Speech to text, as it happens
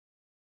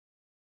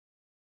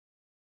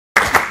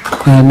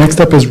Next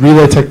up is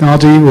Relay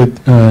Technology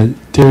with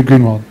David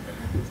Greenwald.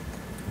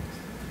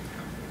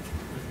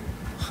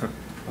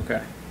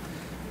 Okay.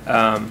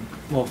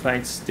 Well,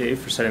 thanks, Dave,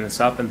 for setting this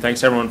up, and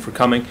thanks, everyone, for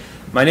coming.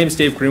 My name is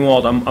Dave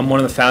Greenwald. I'm one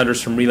of the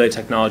founders from Relay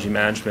Technology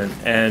Management.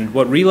 And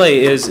what Relay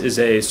is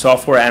a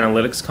software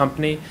analytics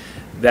company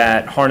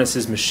that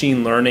harnesses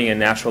machine learning and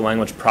natural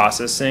language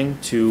processing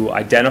to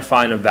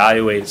identify and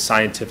evaluate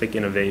scientific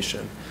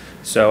innovation.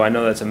 So I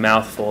know that's a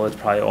mouthful. It's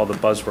probably all the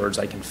buzzwords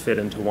I can fit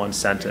into one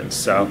sentence.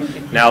 So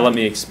now let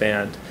me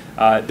expand.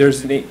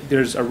 There's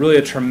really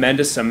a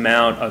tremendous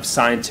amount of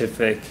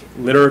scientific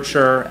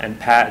literature and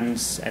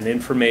patents and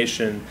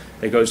information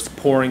that goes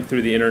pouring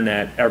through the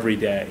internet every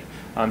day.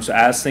 So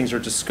as things are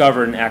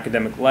discovered in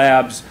academic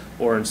labs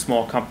or in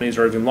small companies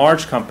or even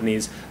large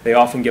companies, they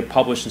often get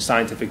published in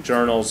scientific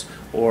journals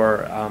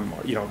or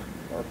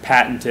or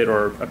patented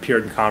or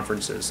appeared in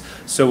conferences.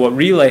 So what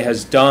Relay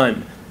has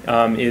done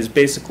is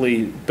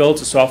basically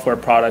built a software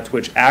product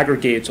which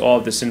aggregates all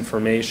of this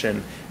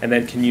information and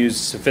then can use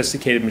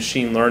sophisticated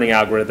machine learning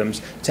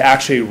algorithms to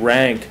actually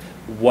rank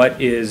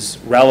what is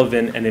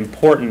relevant and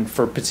important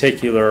for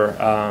particular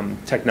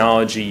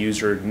technology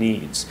user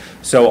needs.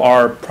 So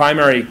our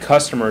primary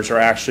customers are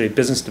actually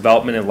business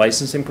development and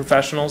licensing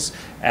professionals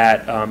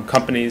at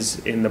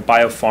companies in the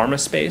biopharma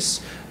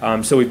space.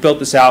 So we've built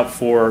this out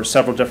for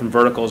several different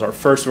verticals. Our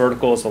first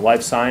vertical is the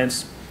life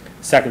science.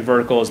 Second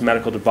vertical is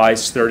medical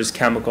device, third is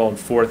chemical, and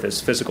fourth is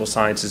physical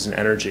sciences and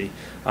energy.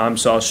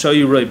 So I'll show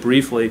you really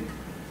briefly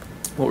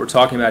what we're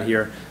talking about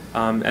here.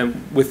 And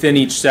within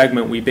each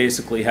segment, we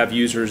basically have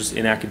users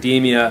in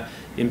academia,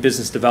 in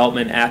business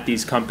development at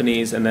these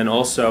companies, and then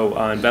also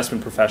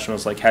investment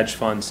professionals like hedge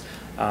funds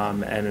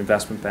and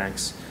investment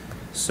banks.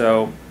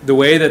 So the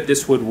way that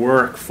this would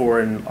work for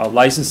a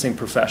licensing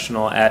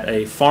professional at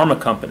a pharma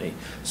company,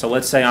 so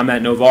let's say I'm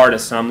at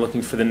Novartis and I'm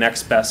looking for the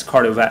next best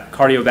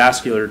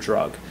cardiovascular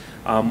drug.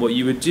 What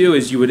you would do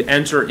is you would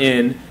enter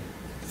in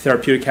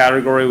therapeutic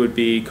category would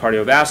be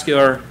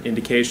cardiovascular,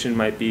 indication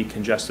might be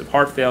congestive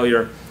heart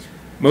failure.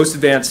 Most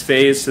advanced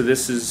phase, so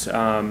this is,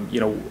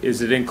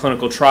 is it in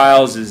clinical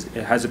trials?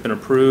 Has it been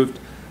approved?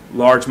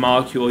 Large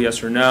molecule,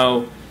 yes or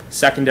no?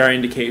 Secondary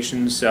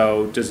indications,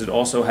 so does it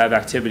also have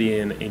activity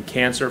in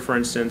cancer, for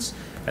instance?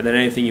 And then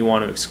anything you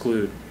want to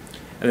exclude.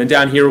 And then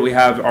down here we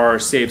have our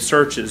saved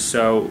searches,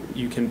 so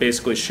you can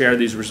basically share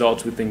these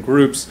results within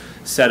groups,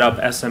 set up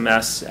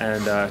SMS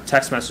and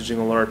text messaging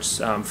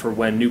alerts for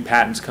when new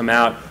patents come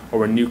out or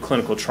when new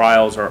clinical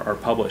trials are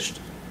published.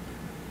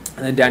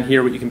 And then down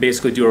here what you can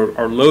basically do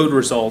are load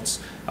results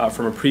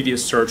from a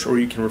previous search, or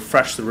you can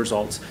refresh the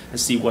results and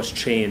see what's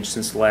changed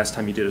since the last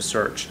time you did a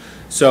search.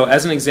 So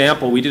as an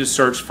example, we did a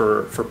search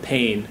for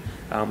pain,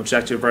 which is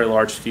actually a very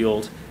large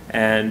field,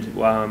 and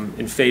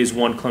in phase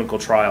 1 clinical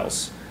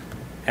trials.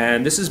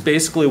 And this is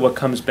basically what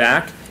comes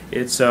back.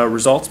 It's a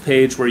results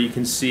page where you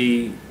can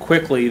see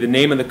quickly the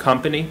name of the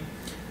company,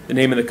 the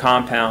name of the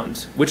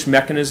compound, which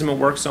mechanism it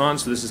works on,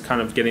 so this is kind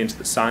of getting into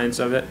the science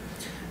of it,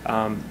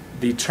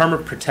 the term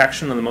of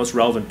protection on the most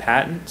relevant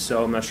patent,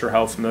 so I'm not sure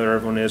how familiar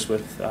everyone is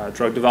with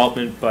drug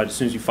development, but as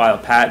soon as you file a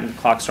patent,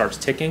 the clock starts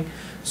ticking,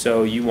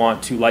 so you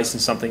want to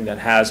license something that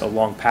has a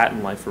long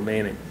patent life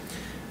remaining.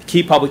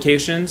 Key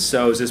publications,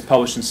 so is this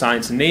published in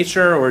Science and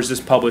Nature, or is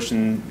this published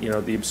in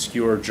the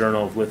obscure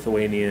Journal of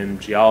Lithuanian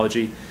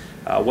Geology,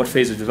 what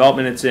phase of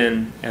development it's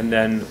in, and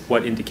then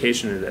what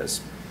indication it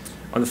is.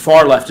 On the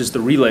far left is the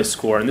Relay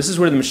score, and this is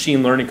where the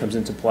machine learning comes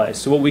into play.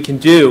 So what we can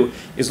do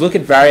is look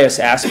at various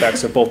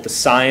aspects of both the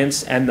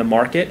science and the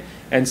market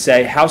and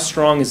say how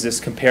strong is this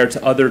compared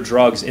to other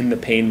drugs in the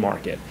pain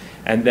market,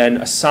 and then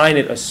assign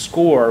it a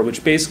score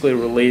which basically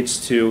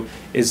relates to,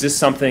 is this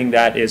something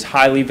that is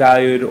highly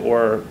valued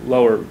or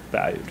lower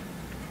valued.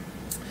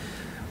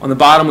 On the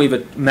bottom we have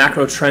a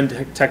macro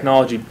trend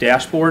technology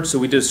dashboard, so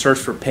we did a search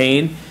for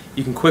pain.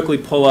 You can quickly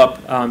pull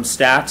up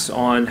stats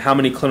on how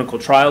many clinical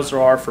trials there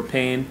are for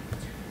pain,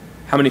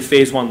 how many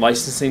phase 1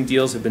 licensing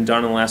deals have been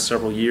done in the last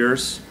several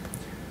years,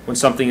 when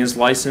something is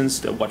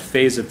licensed, at what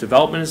phase of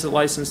development is it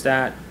licensed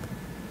at,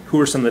 who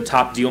are some of the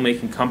top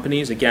deal-making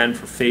companies, again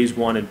for phase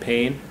 1 and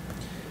pain,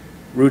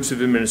 routes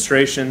of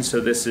administration, so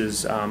this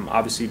is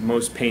obviously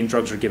most pain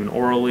drugs are given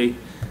orally,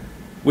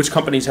 which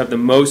companies have the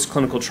most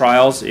clinical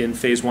trials in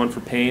phase 1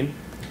 for pain,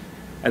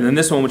 and then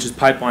this one, which is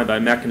pipeline by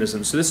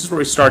mechanism. So this is where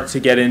we start to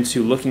get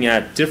into looking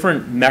at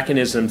different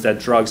mechanisms that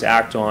drugs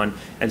act on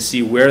and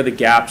see where the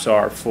gaps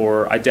are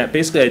for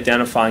basically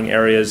identifying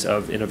areas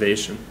of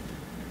innovation.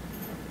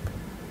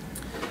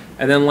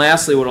 And then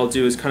lastly, what I'll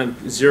do is kind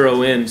of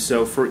zero in.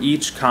 So for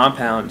each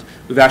compound,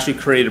 we've actually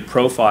created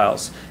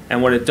profiles.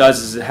 And what it does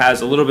is it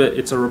has a little bit,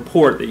 it's a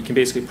report that you can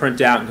basically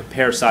print out and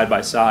compare side by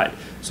side.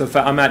 So if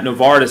I'm at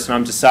Novartis and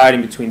I'm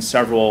deciding between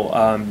several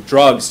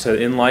drugs to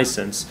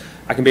in-license,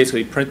 I can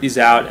basically print these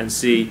out and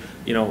see,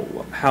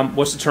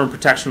 what's the term of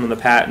protection on the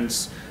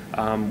patents,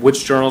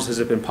 which journals has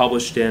it been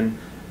published in,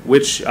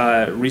 which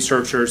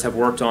researchers have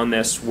worked on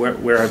this,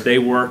 where have they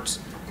worked,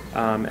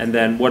 and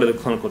then what are the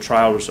clinical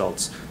trial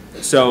results.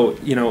 So,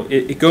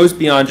 it goes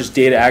beyond just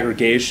data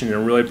aggregation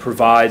and really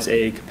provides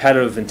a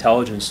competitive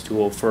intelligence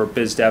tool for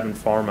biz dev and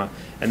pharma.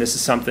 And this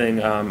is something,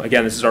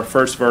 again, this is our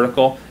first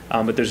vertical,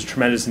 but there's a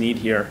tremendous need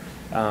here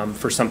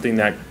for something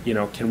that,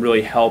 can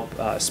really help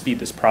speed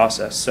this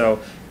process. So,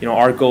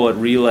 our goal at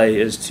Relay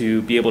is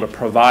to be able to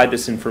provide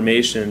this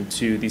information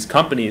to these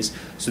companies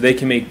so they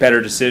can make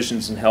better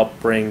decisions and help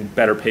bring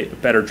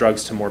better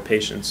drugs to more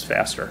patients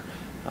faster.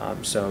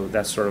 So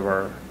that's sort of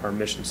our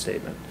mission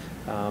statement.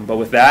 But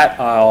with that,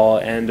 I'll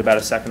end about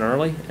a second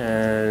early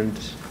and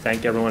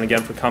thank everyone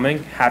again for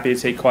coming. Happy to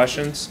take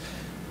questions.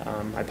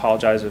 I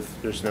apologize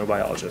if there's no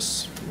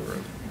biologists in the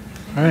room.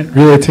 All right,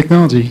 Relay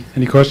Technology.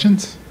 Any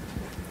questions?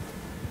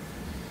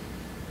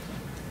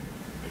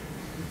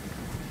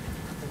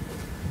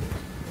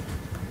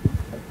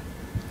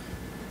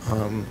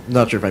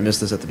 Not sure if I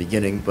missed this at the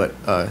beginning, but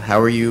how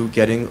are you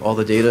getting all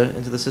the data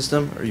into the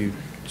system? Are you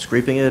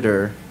scraping it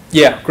or?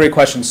 Yeah, great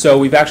question. So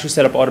we've actually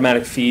set up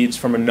automatic feeds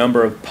from a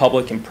number of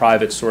public and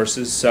private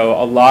sources. So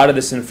a lot of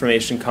this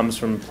information comes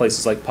from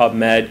places like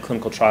PubMed,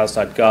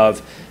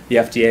 clinicaltrials.gov, the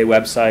FDA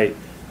website,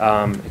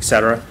 et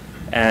cetera.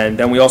 And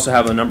then we also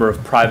have a number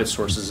of private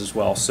sources as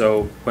well.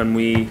 So when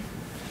we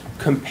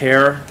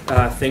compare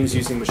things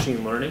using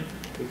machine learning,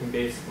 we can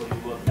basically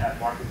look at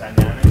market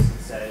dynamics and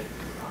say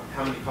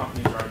how many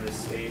companies are in this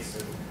space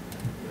and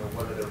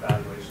what are their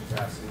valuations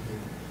at. So we can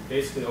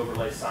basically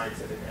overlay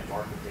scientific and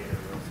market data in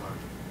real time.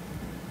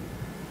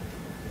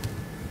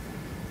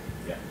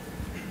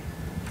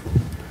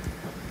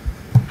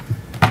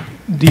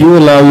 Do you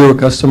allow your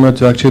customer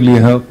to actually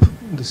help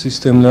the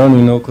system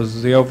learn,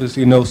 because they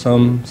obviously know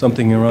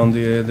something around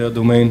their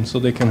domain, so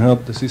they can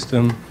help the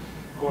system?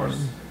 Of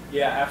course.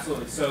 Yeah,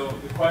 absolutely. So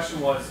the question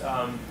was,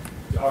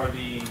 are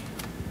the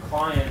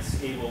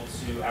clients able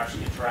to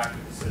actually interact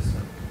with the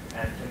system,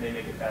 and can they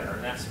make it better?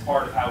 And that's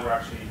part of how we're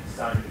actually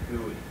designing the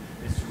GUI,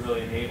 is to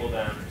really enable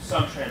them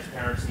some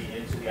transparency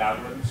into the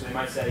algorithm. So they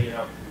might say,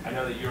 I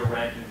know that you're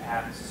ranking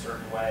patents a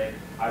certain way.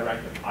 I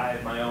rank them. I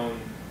have my own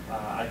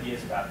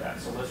ideas about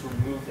that. So let's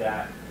remove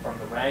that from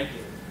the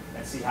ranking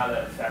and see how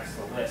that affects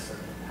the list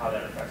and how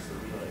that affects the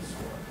relay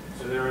score.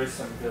 So there is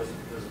some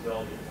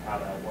visibility into how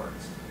that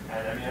works.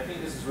 And I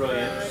think this is really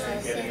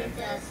interesting,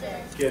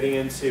 getting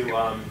into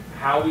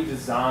how we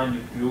design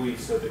the GUI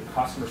so that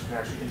customers can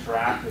actually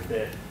interact with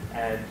it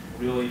and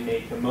really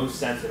make the most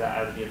sense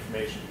out of the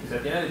information. Because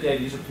at the end of the day,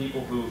 these are people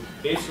who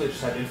basically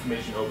just have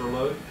information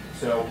overload.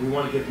 So we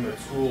want to give them a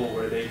tool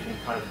where they can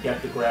kind of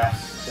get the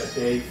graphs that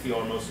they feel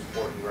are most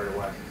important right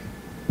away.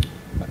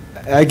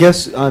 I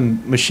guess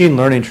machine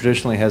learning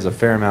traditionally has a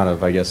fair amount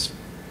of, I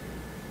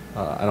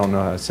don't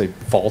know how to say,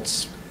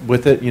 faults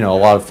with it. A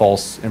lot of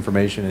false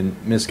information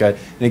and misguide,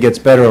 and it gets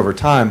better over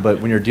time. But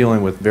when you're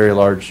dealing with very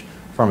large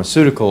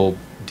pharmaceutical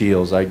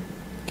deals, I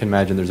can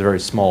imagine there's a very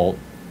small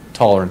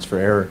tolerance for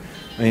error.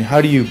 I mean,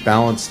 how do you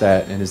balance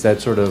that? And is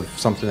that sort of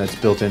something that's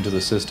built into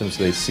the system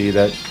so they see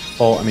that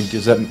fault? I mean,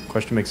 does that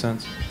question make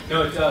sense?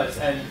 No, it does.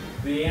 And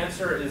the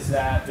answer is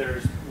that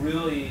there's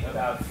really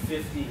about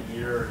 50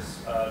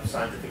 years of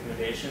scientific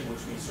innovation,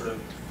 which we sort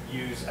of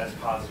use as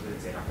positive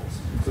examples.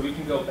 So we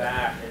can go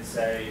back and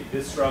say,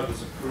 this drug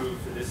was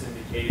approved for this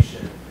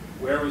indication,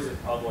 where was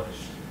it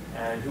published,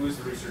 and who was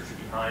the researcher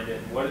behind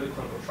it, and what did the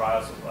clinical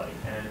trials look like,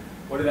 and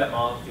what did that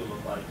molecule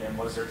look like, and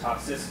was there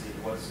toxicity,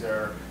 was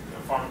there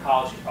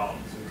pharmacology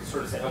problems? And we can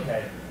sort of say,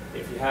 okay,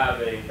 if you have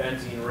a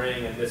benzene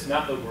ring in this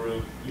methyl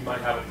group, you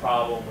might have a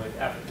problem with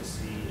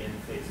efficacy in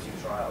phase 2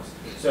 trials.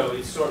 So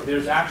it's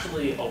there's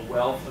actually a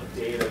wealth of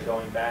data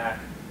going back,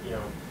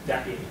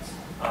 decades,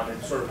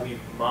 and sort of we've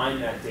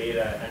mined that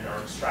data and are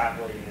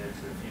extrapolating it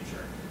into the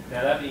future.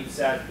 Now that being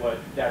said, what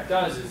that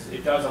does is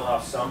it does allow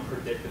some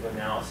predictive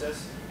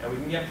analysis, and we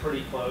can get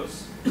pretty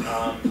close.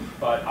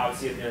 But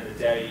obviously, at the end of the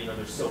day,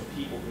 there's still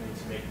people who need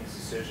to make these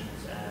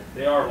decisions, and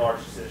they are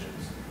large decisions.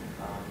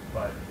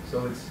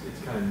 So it's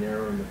kind of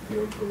narrowing the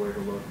field for where to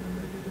look and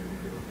maybe their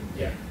due diligence.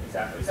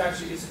 Yeah,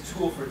 exactly. It's a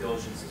tool for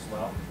diligence as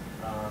well.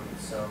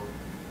 So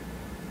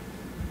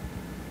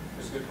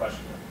it's a good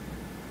question.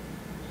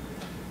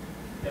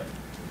 Yep.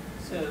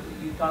 So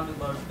you talked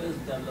about biz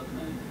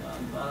development,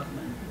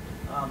 environment.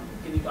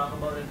 Can you talk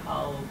about it,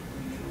 how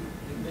you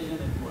envision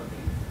it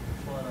working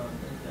for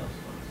biz dev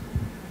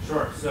folks?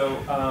 Sure. So,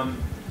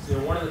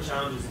 one of the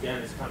challenges,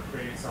 again, is kind of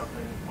creating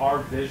something. Our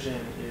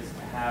vision is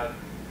to have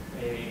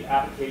a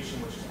application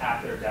which is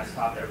at their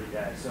desktop every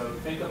day. So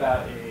think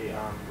about a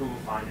Google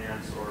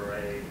Finance or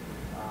a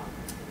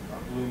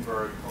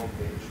Bloomberg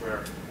homepage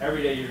where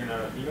every day you're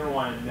gonna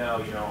want to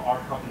know, our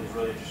company is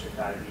really interested in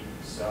diabetes.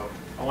 So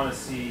I want to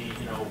see,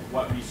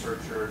 what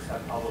researchers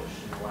have published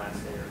in the last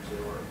day or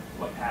two, or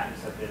what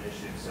patents have been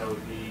issued. So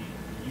the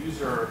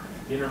user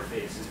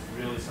interface is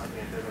really something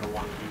that they're going to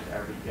want to use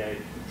every day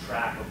to keep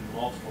track of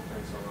multiple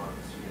things going on in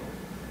this field.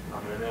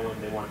 And then when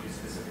they want to do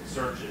specific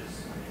searches,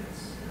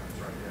 it's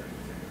right there.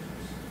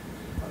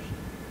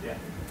 Yeah.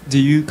 Do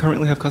you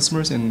currently have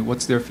customers, and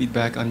what's their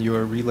feedback on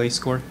your Relay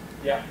score?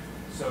 Yeah.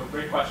 So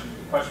great question.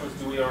 The question was,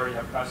 do we already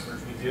have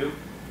customers? We do.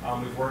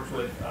 We've worked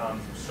with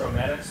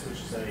Stromedics, which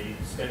is a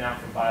spin-out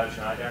from Biogen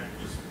IDEC,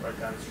 just right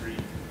down the street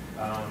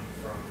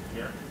from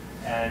here.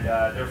 And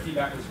their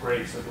feedback was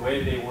great. So the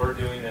way they were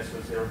doing this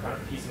was they were kind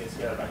of piecing it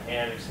together by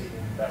hand. It was taking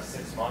about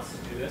 6 months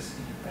to do this,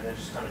 and then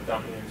just kind of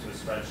dumping it into a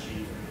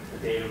spreadsheet, and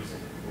the data was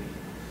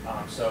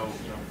incomplete. So,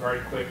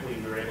 very quickly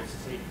we were able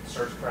to take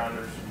search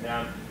parameters from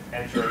them,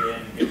 enter it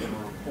in, give them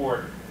a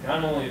report.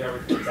 Not only that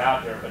everything's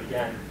out there, but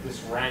again,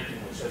 this ranking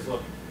which says,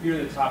 look, here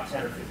are the top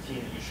 10 or 15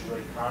 that you should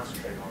really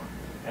concentrate on.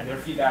 And their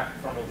feedback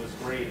from it was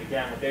great.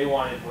 Again, what they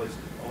wanted was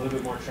a little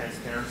bit more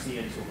transparency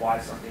into why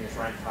something is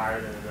ranked higher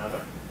than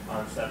another.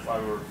 So that's why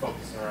we're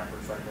focusing our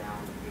efforts right now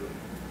on doing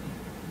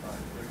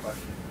it. Good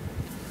question.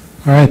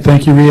 All right,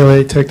 thank you,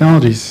 Relay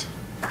Technologies.